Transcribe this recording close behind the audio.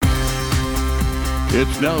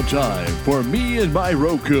It's now time for Me and My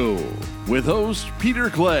Roku with host Peter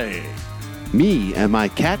Clay. Me and my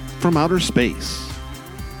cat from outer space.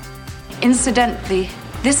 Incidentally,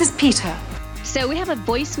 this is Peter. So we have a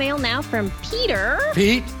voicemail now from Peter.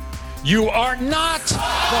 Pete, you are not.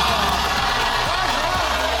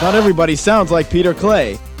 Not everybody sounds like Peter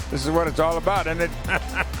Clay. This is what it's all about, isn't it?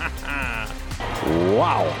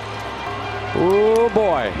 Wow. Oh,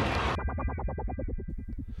 boy.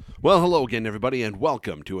 Well, hello again, everybody, and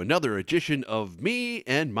welcome to another edition of Me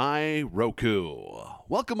and My Roku.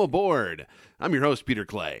 Welcome aboard. I'm your host, Peter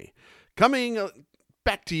Clay, coming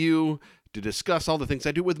back to you to discuss all the things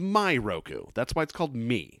I do with my Roku. That's why it's called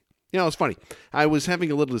Me. You know, it's funny. I was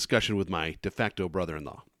having a little discussion with my de facto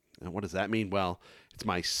brother-in-law. And what does that mean? Well, it's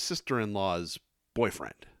my sister-in-law's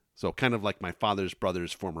boyfriend. So kind of like my father's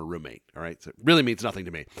brother's former roommate, all right? So it really means nothing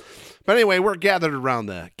to me. But anyway, we're gathered around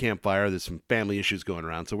the campfire. There's some family issues going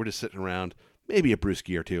around, so we're just sitting around, maybe a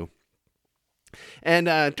brewski or two.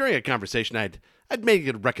 And during a conversation, I'd made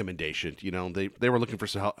a recommendation. You know, they were looking for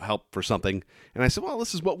some help for something. And I said, well,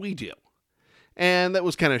 this is what we do. And that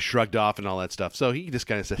was kind of shrugged off and all that stuff. So he just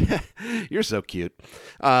kind of said, you're so cute.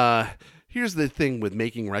 Here's the thing with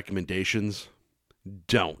making recommendations.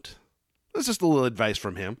 Don't. That's just a little advice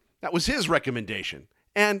from him. That was his recommendation.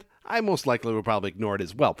 And I most likely will probably ignore it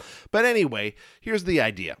as well. But anyway, here's the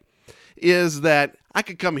idea. Is that I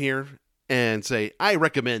could come here and say, I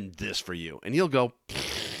recommend this for you. And he'll go,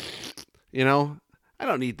 you know, I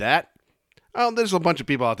don't need that. Oh, there's a bunch of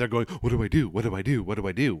people out there going, what do I do? What do I do? What do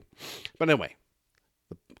I do? But anyway,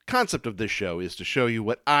 the concept of this show is to show you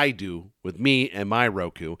what I do with me and my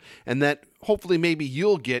Roku. And that hopefully maybe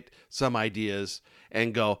you'll get some ideas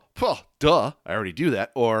and go, well, duh, I already do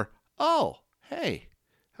that. Or, oh, hey,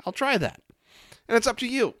 I'll try that. And it's up to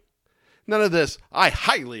you. None of this, I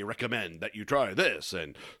highly recommend that you try this,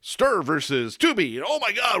 and Stir versus Tubi, and oh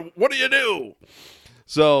my God, what do you do?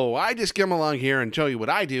 So I just come along here and show you what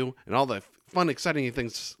I do and all the fun, exciting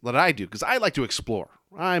things that I do, because I like to explore.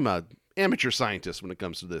 I'm an amateur scientist when it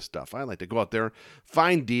comes to this stuff. I like to go out there,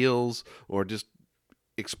 find deals, or just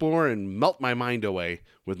explore and melt my mind away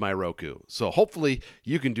with my Roku. So hopefully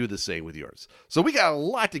you can do the same with yours. So we got a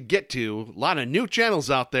lot to get to, a lot of new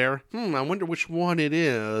channels out there. I wonder which one it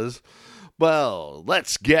is. Well,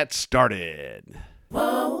 let's get started.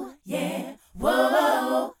 Whoa, yeah,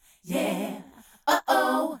 whoa, yeah,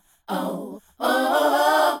 oh, oh,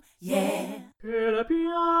 oh, yeah.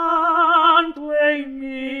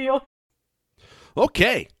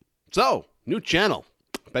 Okay, so new channel.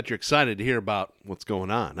 Bet you're excited to hear about what's going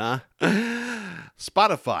on, huh?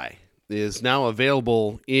 Spotify is now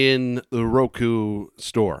available in the Roku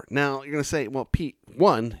store. Now, you're going to say, well, Pete,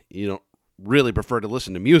 one, you don't really prefer to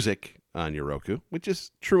listen to music on your Roku, which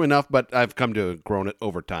is true enough, but I've come to grown it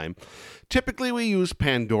over time. Typically, we use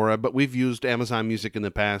Pandora, but we've used Amazon Music in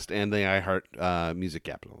the past and the iHeart Music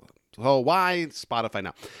app. So why Spotify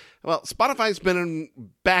now? Well, Spotify's been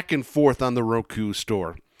back and forth on the Roku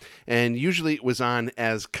store. And usually it was on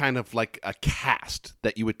as kind of like a cast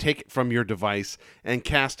that you would take it from your device and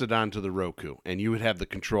cast it onto the Roku. And you would have the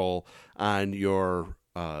control on your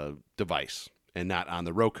device and not on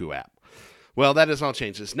the Roku app. Well, that has all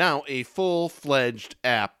changed. It's now a full-fledged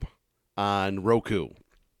app on Roku.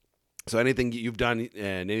 So anything you've done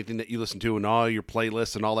and anything that you listen to and all your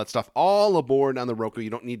playlists and all that stuff, all aboard on the Roku. You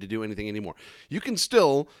don't need to do anything anymore. You can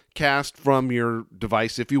still cast from your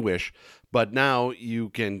device if you wish, but now you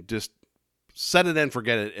can just set it and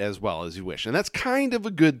forget it as well as you wish. And that's kind of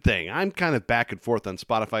a good thing. I'm kind of back and forth on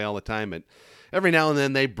Spotify all the time, and every now and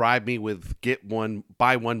then they bribe me with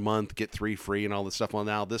buy 1 month, get 3 free and all this stuff. Well,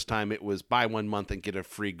 now this time it was buy 1 month and get a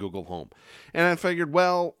free Google Home. And I figured,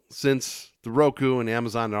 well, since the Roku and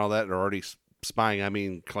Amazon and all that are already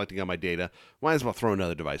collecting on my data, might as well throw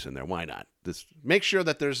another device in there. Why not? Just make sure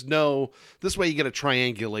that this way you get a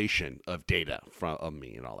triangulation of data from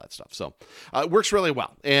me and all that stuff. So it works really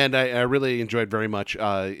well. And I really enjoyed very much,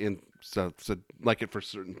 so like it for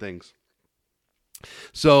certain things.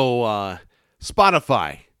 So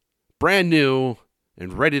Spotify, brand new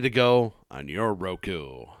and ready to go on your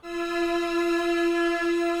Roku.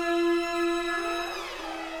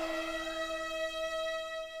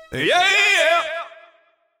 Yeah!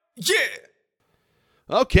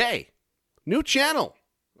 Okay, new channel.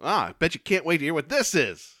 I bet you can't wait to hear what this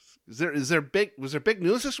is. Was there big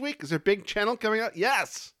news this week? Is there a big channel coming out?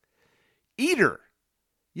 Yes. Eater.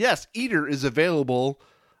 Yes, Eater is available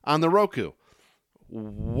on the Roku.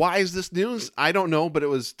 Why is this news? I don't know, but it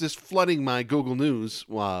was just flooding my Google News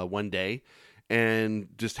one day, and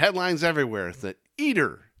just headlines everywhere that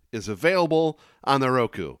Eater is available on the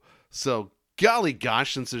Roku. So golly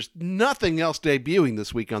gosh, since there's nothing else debuting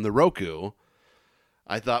this week on the Roku,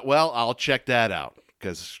 I thought, well, I'll check that out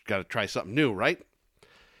because got to try something new, right?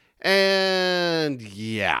 And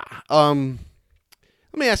yeah, let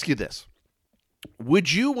me ask you this.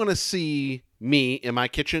 Would you want to see me in my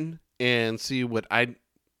kitchen and see what I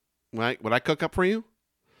cook up for you?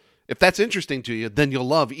 If that's interesting to you, then you'll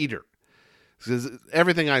love Eater. Because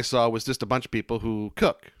everything I saw was just a bunch of people who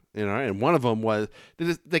cook, and one of them was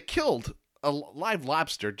they killed a live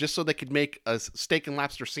lobster just so they could make a steak and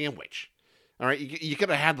lobster sandwich. All right, you could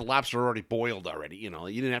have had the lobster already boiled already. You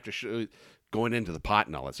didn't have to going into the pot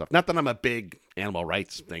and all that stuff. Not that I'm a big animal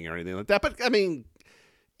rights thing or anything like that, but I mean,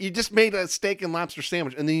 you just made a steak and lobster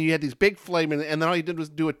sandwich, and then you had these big flame, and then all you did was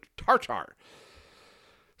do a tartare.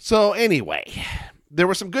 So anyway, there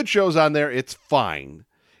were some good shows on there. It's fine.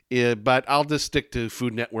 But I'll just stick to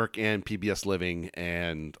Food Network and PBS Living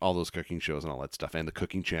and all those cooking shows and all that stuff, and the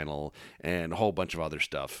Cooking Channel and a whole bunch of other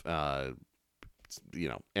stuff. And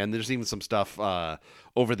there's even some stuff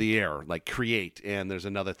over the air like Create, and there's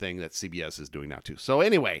another thing that CBS is doing now too. So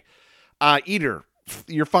anyway, Eater,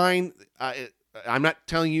 you're fine. I'm not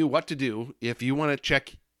telling you what to do. If you want to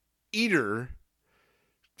check Eater,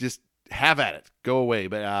 just have at it. Go away.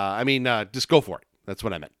 But just go for it. That's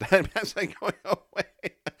what I meant. I'm saying going away.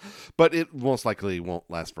 But it most likely won't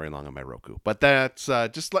last very long on my Roku. But that's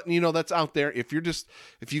just letting you know that's out there. If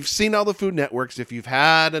you've seen all the Food Networks, if you've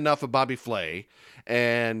had enough of Bobby Flay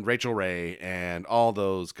and Rachel Ray and all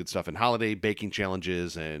those good stuff and holiday baking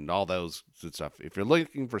challenges and all those good stuff, if you're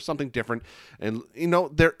looking for something different, and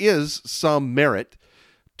there is some merit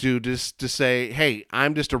to say, hey,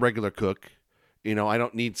 I'm just a regular cook. I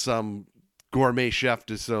don't need some gourmet chef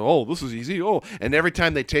to say, oh, this is easy. Oh, and every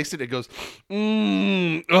time they taste it, it goes,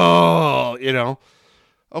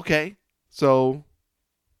 Okay. So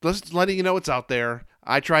just letting you know it's out there.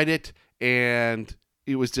 I tried it and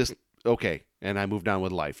it was just okay. And I moved on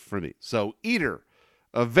with life for me. So Eater,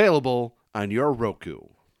 available on your Roku.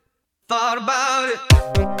 Thought about it.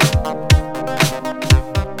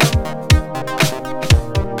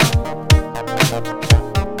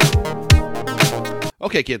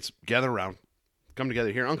 Okay, kids, gather around. Come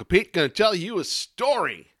together here. Uncle Pete going to tell you a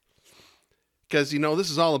story. Because, this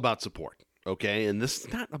is all about support, okay? And this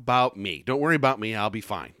is not about me. Don't worry about me. I'll be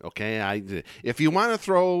fine, okay? If you want to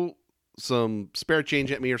throw some spare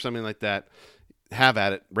change at me or something like that, have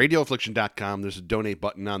at it. RadioAffliction.com. There's a donate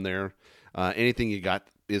button on there. Anything you got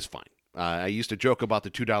is fine. I used to joke about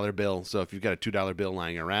the $2 bill. So if you've got a $2 bill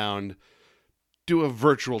lying around, do a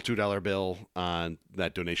virtual $2 bill on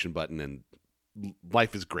that donation button, and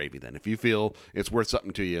life is gravy then. If you feel it's worth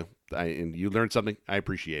something to you and you learned something, I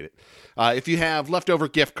appreciate it. If you have leftover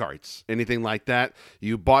gift cards, anything like that,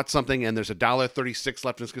 you bought something and there's $1.36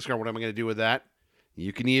 left in this gift card, what am I going to do with that?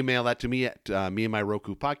 You can email that to me at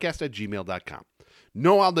meandmyrokupodcast@gmail.com.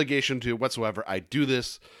 No obligation to whatsoever. I do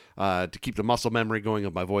this to keep the muscle memory going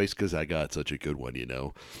of my voice because I got such a good one,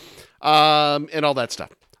 and all that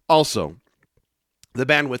stuff. Also, the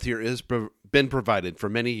bandwidth here has been provided for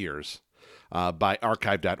many years by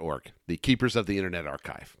archive.org, the keepers of the Internet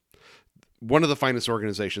Archive. One of the finest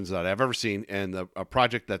organizations that I've ever seen, and a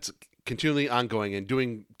project that's continually ongoing and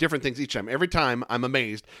doing different things each time. Every time, I'm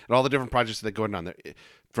amazed at all the different projects that go on there,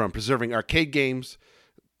 from preserving arcade games,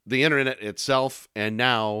 the Internet itself, and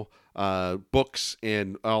now books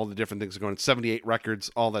and all the different things that go on, 78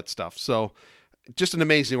 records, all that stuff. So just an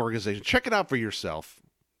amazing organization. Check it out for yourself.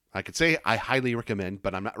 I could say I highly recommend,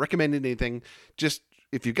 but I'm not recommending anything. Just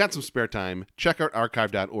if you've got some spare time, check out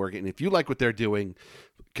archive.org. And if you like what they're doing,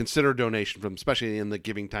 consider a donation from them, especially in the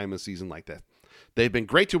giving time of season like that. They've been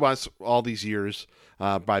great to us all these years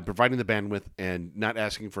by providing the bandwidth and not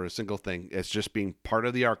asking for a single thing. It's just being part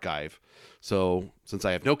of the archive. So since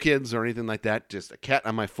I have no kids or anything like that, just a cat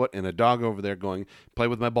on my foot and a dog over there going, play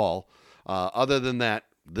with my ball. Other than that,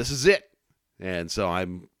 this is it. And so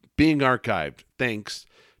I'm being archived thanks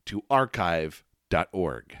to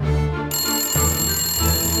archive.org.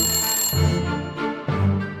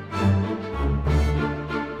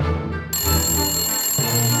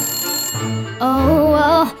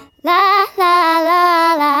 Oh, la, la,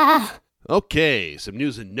 la, la. Okay, some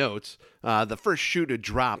news and notes. The first shoe to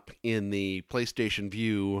drop in the PlayStation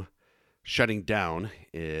Vue shutting down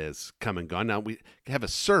is come and gone. Now, we have a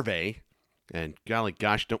survey, and golly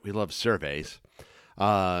gosh, don't we love surveys,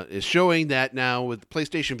 is showing that now with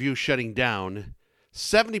PlayStation Vue shutting down,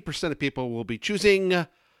 70% of people will be choosing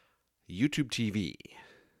YouTube TV,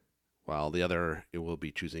 while the other it will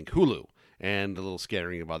be choosing Hulu, and a little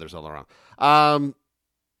scattering of others all around.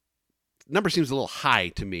 number seems a little high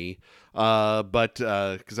to me, but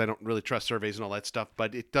because I don't really trust surveys and all that stuff.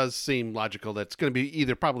 But it does seem logical that it's going to be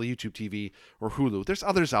either probably YouTube TV or Hulu. There's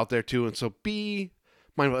others out there too, and so be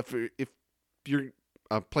mindful if you're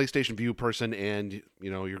a PlayStation View person and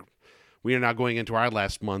we are now going into our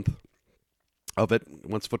last month of it.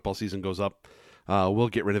 Once football season goes up, we'll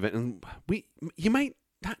get rid of it, and you might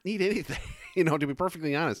not need anything. To be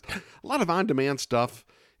perfectly honest, a lot of on-demand stuff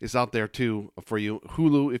is out there too for you.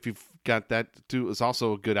 Hulu, if you've got that too, is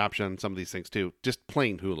also a good option on some of these things too. Just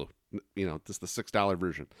plain Hulu, just the $6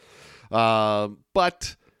 version.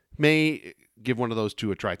 But may give one of those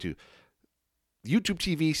two a try too. YouTube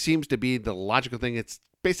TV seems to be the logical thing. It's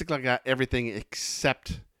basically got everything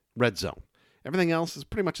except Red Zone. Everything else is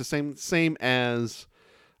pretty much the same as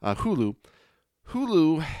Hulu.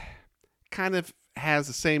 Hulu kind of has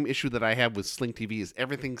the same issue that I have with Sling TV. Is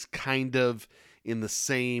everything's kind of in the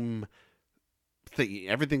same thing.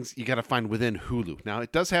 Everything's you got to find within Hulu. Now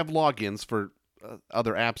it does have logins for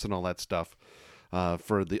other apps and all that stuff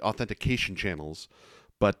for the authentication channels,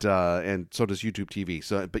 but and so does YouTube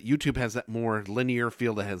TV. But YouTube has that more linear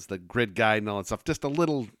feel that has the grid guide and all that stuff. Just a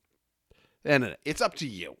little, and it's up to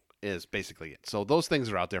you is basically it. So those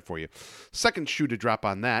things are out there for you. Second shoe to drop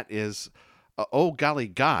on that is, oh golly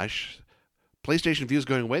gosh, PlayStation View is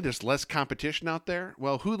going away. There's less competition out there.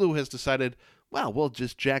 Well, Hulu has decided, well, we'll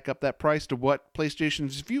just jack up that price to what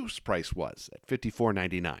PlayStation's View's price was at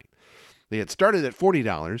 $54.99. They had started at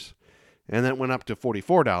 $40, and then it went up to $44,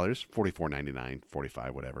 $44.99,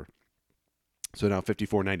 $45, whatever. So now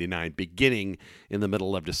 $54.99, beginning in the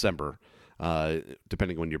middle of December,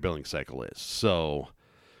 depending on when your billing cycle is. So,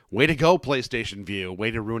 way to go, PlayStation View.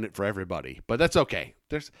 Way to ruin it for everybody. But that's okay.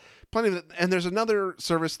 There's plenty of it. And there's another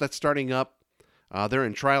service that's starting up. They're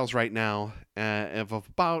in trials right now of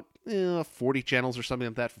about 40 channels or something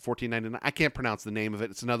like that for $14.99. I can't pronounce the name of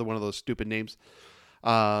it. It's another one of those stupid names.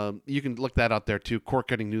 You can look that out there too. Core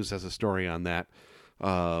Cutting News has a story on that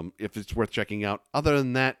if it's worth checking out. Other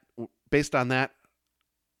than that, based on that,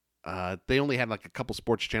 they only had like a couple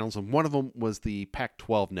sports channels, and one of them was the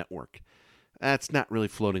Pac-12 network. That's not really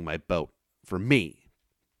floating my boat for me.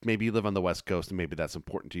 Maybe you live on the West Coast, and maybe that's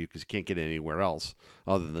important to you because you can't get it anywhere else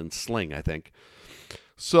other than Sling, I think.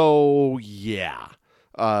 So, yeah.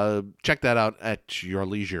 Check that out at your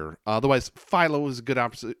leisure. Otherwise, Philo is a good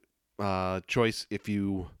choice if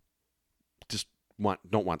you just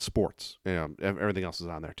don't want sports. Everything else is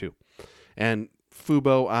on there, too. And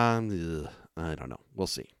Fubo, I don't know. We'll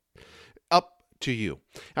see. Up to you.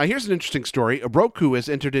 Now, here's an interesting story. Roku has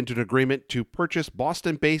entered into an agreement to purchase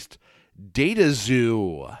Boston-based Data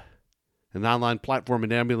Zoo, an online platform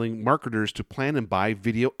enabling marketers to plan and buy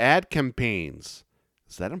video ad campaigns.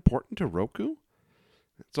 Is that important to Roku?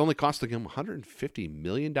 It's only costing him $150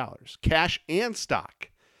 million, cash and stock,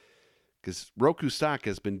 because Roku stock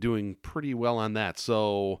has been doing pretty well on that.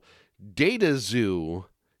 So Data Zoo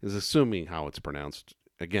is assuming how it's pronounced.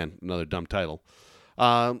 Again, another dumb title.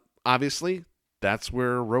 Obviously, that's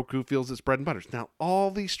where Roku feels its bread and butter. Now,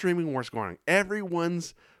 all these streaming wars going on.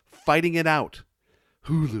 Everyone's fighting it out.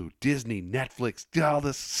 Hulu, Disney, Netflix, all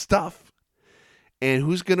this stuff. And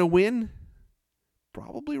who's going to win?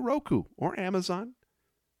 Probably Roku or Amazon.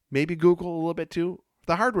 Maybe Google a little bit too.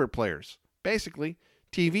 The hardware players. Basically,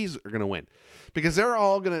 TVs are going to win. Because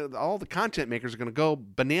all the content makers are going to go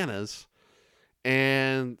bananas.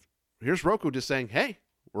 And here's Roku just saying, hey,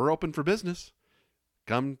 we're open for business.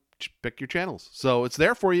 Come pick your channels. So it's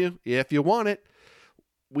there for you if you want it.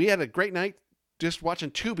 We had a great night just watching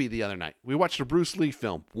Tubi the other night. We watched a Bruce Lee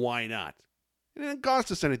film. Why not? It didn't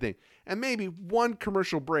cost us anything. And maybe one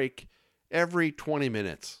commercial break every 20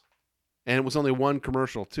 minutes. And it was only one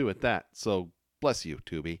commercial, too, at that. So bless you,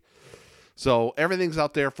 Tubi. So everything's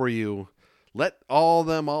out there for you. Let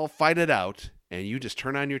them all fight it out. And you just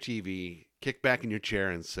turn on your TV, kick back in your chair,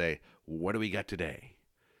 and say, what do we got today?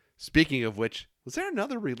 Speaking of which, was there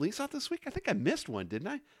another release out this week? I think I missed one, didn't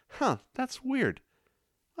I? Huh, that's weird.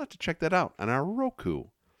 I'll have to check that out on our Roku.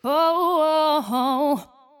 Oh, oh,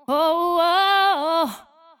 oh,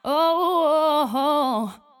 oh,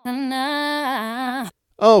 oh, oh, na.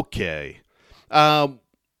 Okay.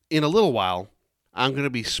 In a little while, I'm going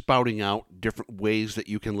to be spouting out different ways that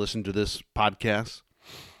you can listen to this podcast.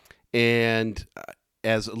 And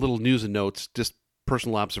as a little news and notes, just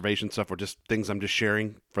personal observation stuff or just things I'm just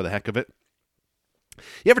sharing for the heck of it.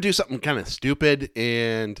 You ever do something kind of stupid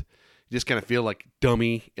and you just kind of feel like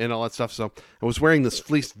dummy and all that stuff? So I was wearing this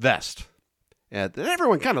fleece vest that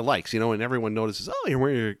everyone kind of likes, and everyone notices, oh, you're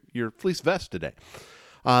wearing your fleece vest today.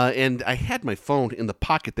 And I had my phone in the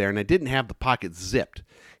pocket there, and I didn't have the pocket zipped.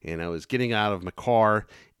 And I was getting out of my car,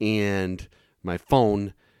 and my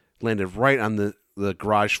phone landed right on the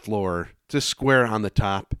garage floor, just square on the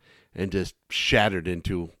top, and just shattered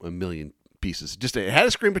into a million pieces. Just it had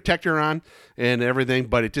a screen protector on and everything,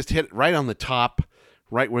 but it just hit right on the top,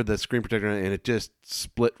 right where the screen protector, and it just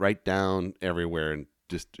split right down everywhere, and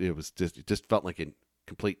it just felt like a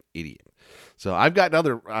complete idiot. So I've got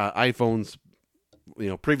other iPhones,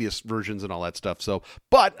 previous versions and all that stuff. So,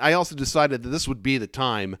 but I also decided that this would be the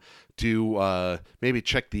time to maybe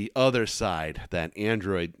check the other side, that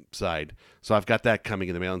Android side. So I've got that coming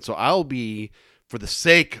in the mail, and so I'll be, for the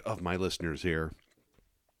sake of my listeners here,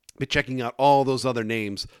 be checking out all those other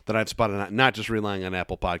names that I've spotted out, not just relying on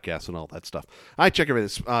Apple Podcasts and all that stuff. I check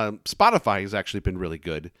everything. Spotify has actually been really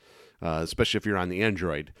good, especially if you're on the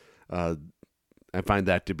Android. I find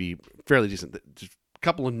that to be fairly decent. Just a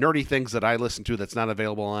couple of nerdy things that I listen to that's not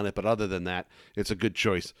available on it, but other than that, it's a good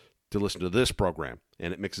choice to listen to this program,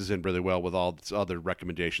 and it mixes in really well with all its other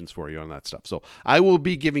recommendations for you on that stuff. So I will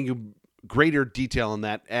be giving you greater detail on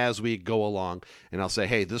that as we go along, and I'll say,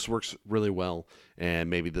 hey, this works really well, and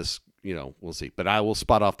maybe this, we'll see. But I will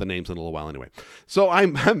spot off the names in a little while anyway. So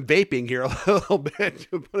I'm vaping here a little bit,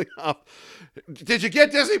 putting off. Did you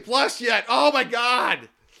get Disney Plus yet? Oh my God!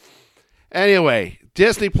 Anyway,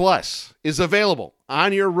 Disney Plus is available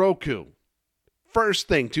on your Roku. First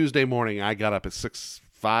thing Tuesday morning, I got up at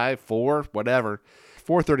 4 whatever.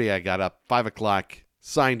 4:30 I got up, 5 o'clock,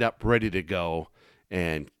 signed up, ready to go,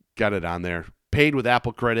 and got it on there. Paid with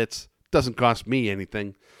Apple credits. Doesn't cost me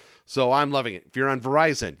anything. So I'm loving it. If you're on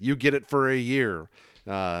Verizon, you get it for a year.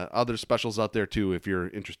 Other specials out there too if you're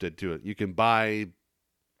interested to it. You can buy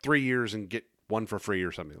 3 years and get one for free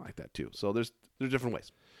or something like that too. So there's different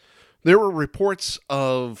ways. There were reports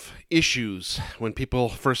of issues when people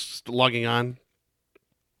first logging on,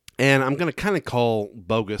 and I'm going to kind of call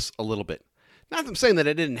bogus a little bit. Not that I'm saying that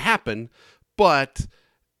it didn't happen, but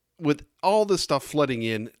with all this stuff flooding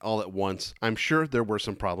in all at once, I'm sure there were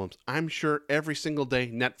some problems. I'm sure every single day,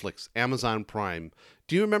 Netflix, Amazon Prime.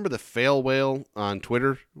 Do you remember the fail whale on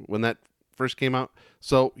Twitter when that first came out?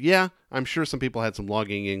 So, yeah, I'm sure some people had some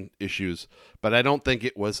logging in issues, but I don't think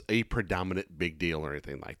it was a predominant big deal or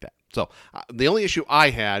anything like that. So, the only issue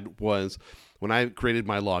I had was when I created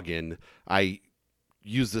my login, I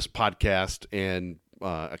used this podcast and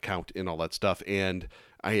account and all that stuff, and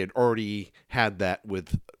I had already had that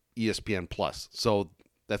with ESPN Plus. So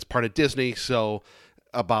that's part of Disney. So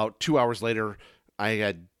about 2 hours later, I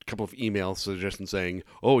had a couple of emails suggesting saying,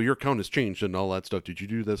 oh, your account has changed and all that stuff. Did you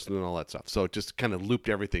do this and all that stuff? So it just kind of looped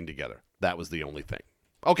everything together. That was the only thing.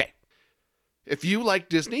 Okay. If you like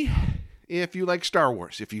Disney, if you like Star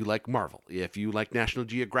Wars, if you like Marvel, if you like National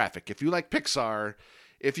Geographic, if you like Pixar,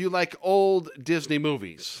 if you like old Disney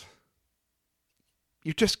movies,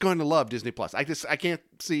 you're just going to love Disney Plus. I can't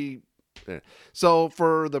see. So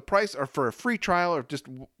for the price, or for a free trial, or just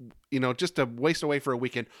to waste away for a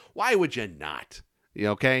weekend, why would you not?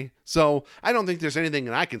 Okay? So I don't think there's anything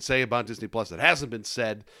that I can say about Disney Plus that hasn't been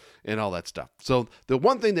said and all that stuff. So the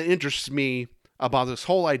one thing that interests me about this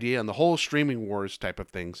whole idea and the whole streaming wars type of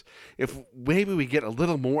things, if maybe we get a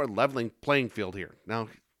little more leveling playing field here. Now,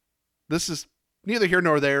 this is neither here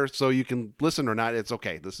nor there, so you can listen or not. It's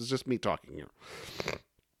okay. This is just me talking here.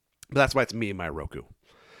 But that's why it's me and my Roku.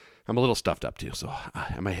 I'm a little stuffed up too, so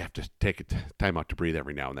I might have to take a time out to breathe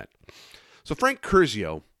every now and then. So Frank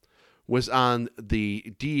Curzio was on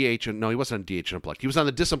the no, he wasn't on DH Unplugged. He was on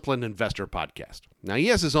the Disciplined Investor podcast. Now, he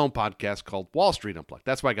has his own podcast called Wall Street Unplugged.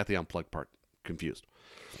 That's why I got the Unplugged part confused.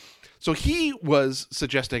 So he was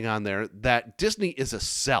suggesting on there that Disney is a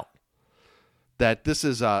sell, that this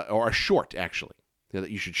is or a short, actually. That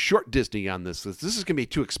you should short Disney on this. This is going to be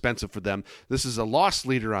too expensive for them. This is a loss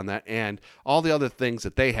leader on that, and all the other things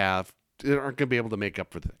that they have aren't going to be able to make up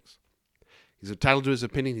for things. He's entitled to his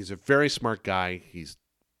opinion. He's a very smart guy. He's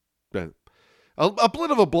a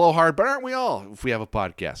bit of a blowhard, but aren't we all if we have a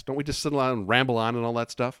podcast? Don't we just sit around and ramble on and all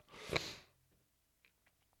that stuff?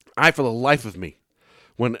 I, for the life of me,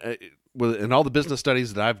 when in all the business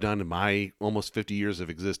studies that I've done in my almost 50 years of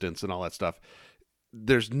existence and all that stuff,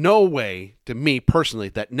 there's no way, to me personally,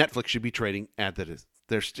 that Netflix should be trading at that.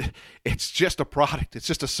 It's just a product. It's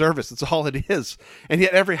just a service. That's all it is. And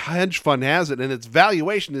yet every hedge fund has it, and its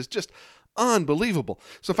valuation is just unbelievable.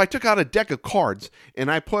 So if I took out a deck of cards and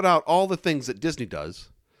I put out all the things that Disney does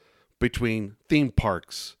between theme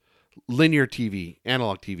parks, linear TV,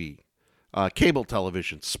 analog TV, cable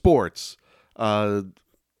television, sports, Pixar,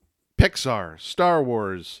 Star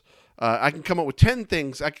Wars, I can come up with 10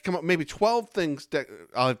 things. I can come up with maybe 12 things,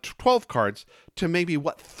 12 cards to maybe,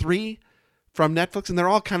 3 from Netflix, and they're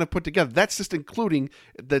all kind of put together. That's just including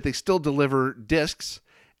that they still deliver discs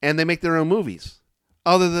and they make their own movies.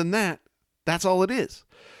 Other than that, that's all it is.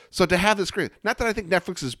 So to have this great, not that I think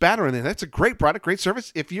Netflix is bad or anything, that's a great product, great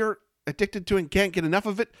service. If you're addicted to it and can't get enough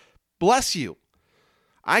of it, bless you.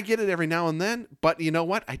 I get it every now and then, but you know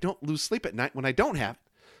what? I don't lose sleep at night when I don't have it.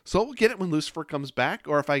 So we'll get it when Lucifer comes back,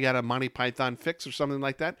 or if I got a Monty Python fix or something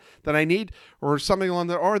like that I need, or something along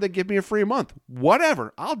there, or they give me a free month.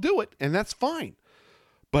 Whatever, I'll do it, and that's fine.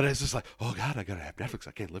 But it's just like, oh God, I gotta have Netflix.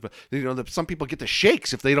 I can't live it. You know, some people get the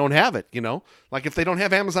shakes if they don't have it. You know, like if they don't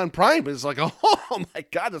have Amazon Prime, it's like, oh my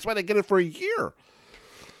God, that's why they get it for a year.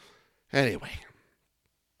 Anyway,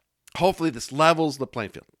 hopefully this levels the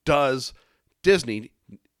playing field. Does Disney,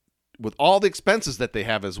 with all the expenses that they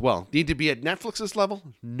have as well, need to be at Netflix's level?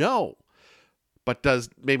 No. But does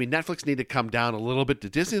maybe Netflix need to come down a little bit to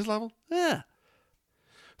Disney's level? Yeah.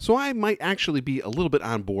 So I might actually be a little bit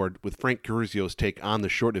on board with Frank Curzio's take on the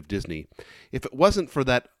short of Disney if it wasn't for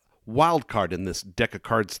that wild card in this deck of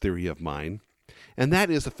cards theory of mine, and that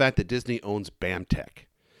is the fact that Disney owns BAMTech.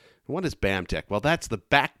 What is BAMTech? Well, that's the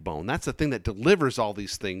backbone. That's the thing that delivers all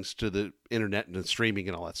these things to the internet and the streaming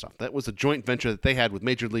and all that stuff. That was a joint venture that they had with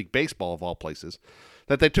Major League Baseball, of all places,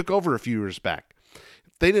 that they took over a few years back.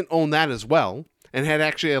 If they didn't own that as well, and had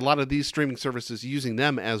actually a lot of these streaming services using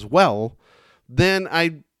them as well, then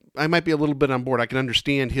I might be a little bit on board. I can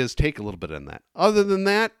understand his take a little bit on that. Other than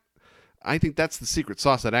that, I think that's the secret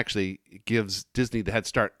sauce that actually gives Disney the head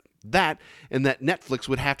start. That, and that Netflix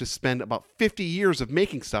would have to spend about 50 years of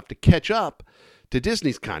making stuff to catch up to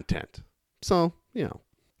Disney's content. So, you know,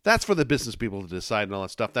 that's for the business people to decide and all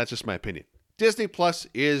that stuff. That's just my opinion. Disney Plus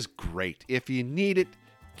is great. If you need it,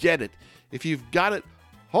 get it. If you've got it,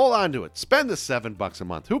 hold on to it. Spend the $7 a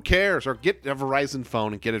month. Who cares? Or get a Verizon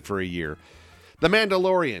phone and get it for a year. The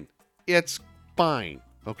Mandalorian, it's fine,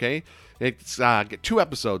 okay? It's get 2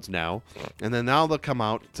 episodes now, and then now they'll come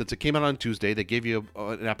out. Since it came out on Tuesday, they gave you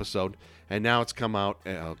an episode, and now it's come out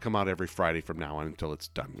every Friday from now on until it's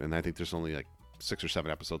done. And I think there's only like 6 or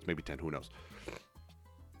 7 episodes, maybe 10, who knows.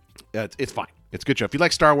 It's fine. It's a good show. If you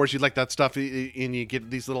like Star Wars, you like that stuff, and you get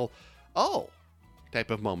these little, type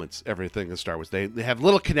of moments, everything in Star Wars. They have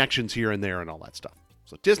little connections here and there and all that stuff.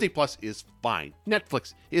 So Disney Plus is fine.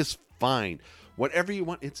 Netflix is fine. Whatever you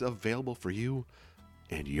want, it's available for you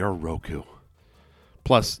and your Roku.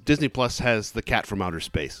 Plus, Disney Plus has The Cat from Outer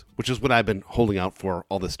Space, which is what I've been holding out for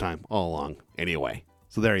all this time, all along, anyway.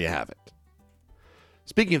 So there you have it.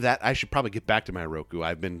 Speaking of that, I should probably get back to my Roku.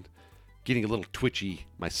 I've been getting a little twitchy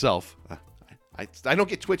myself. I don't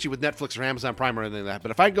get twitchy with Netflix or Amazon Prime or anything like that, but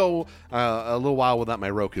if I go a little while without my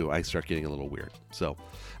Roku, I start getting a little weird. So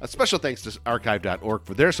a special thanks to archive.org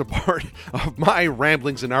for their support of my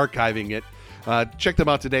ramblings and archiving it. Check them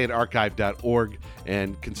out today at archive.org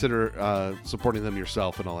and consider supporting them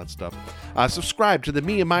yourself and all that stuff. Subscribe to the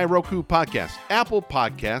Me and My Roku podcast, Apple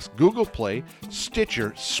Podcasts, Google Play,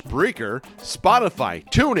 Stitcher, Spreaker, Spotify,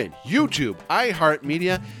 TuneIn, YouTube,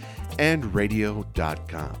 iHeartMedia, and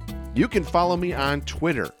radio.com. You can follow me on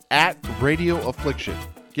Twitter at Radio Affliction.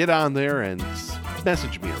 Get on there and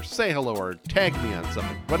message me or say hello or tag me on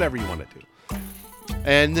something, whatever you want to do.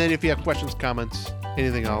 And then if you have questions, comments,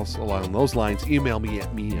 anything else along those lines, email me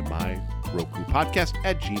at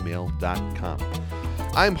me&my-Roku-podcast@gmail.com.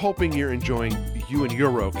 I'm hoping you're enjoying you and your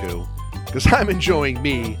Roku, because I'm enjoying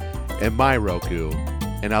me and my Roku,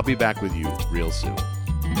 and I'll be back with you real soon.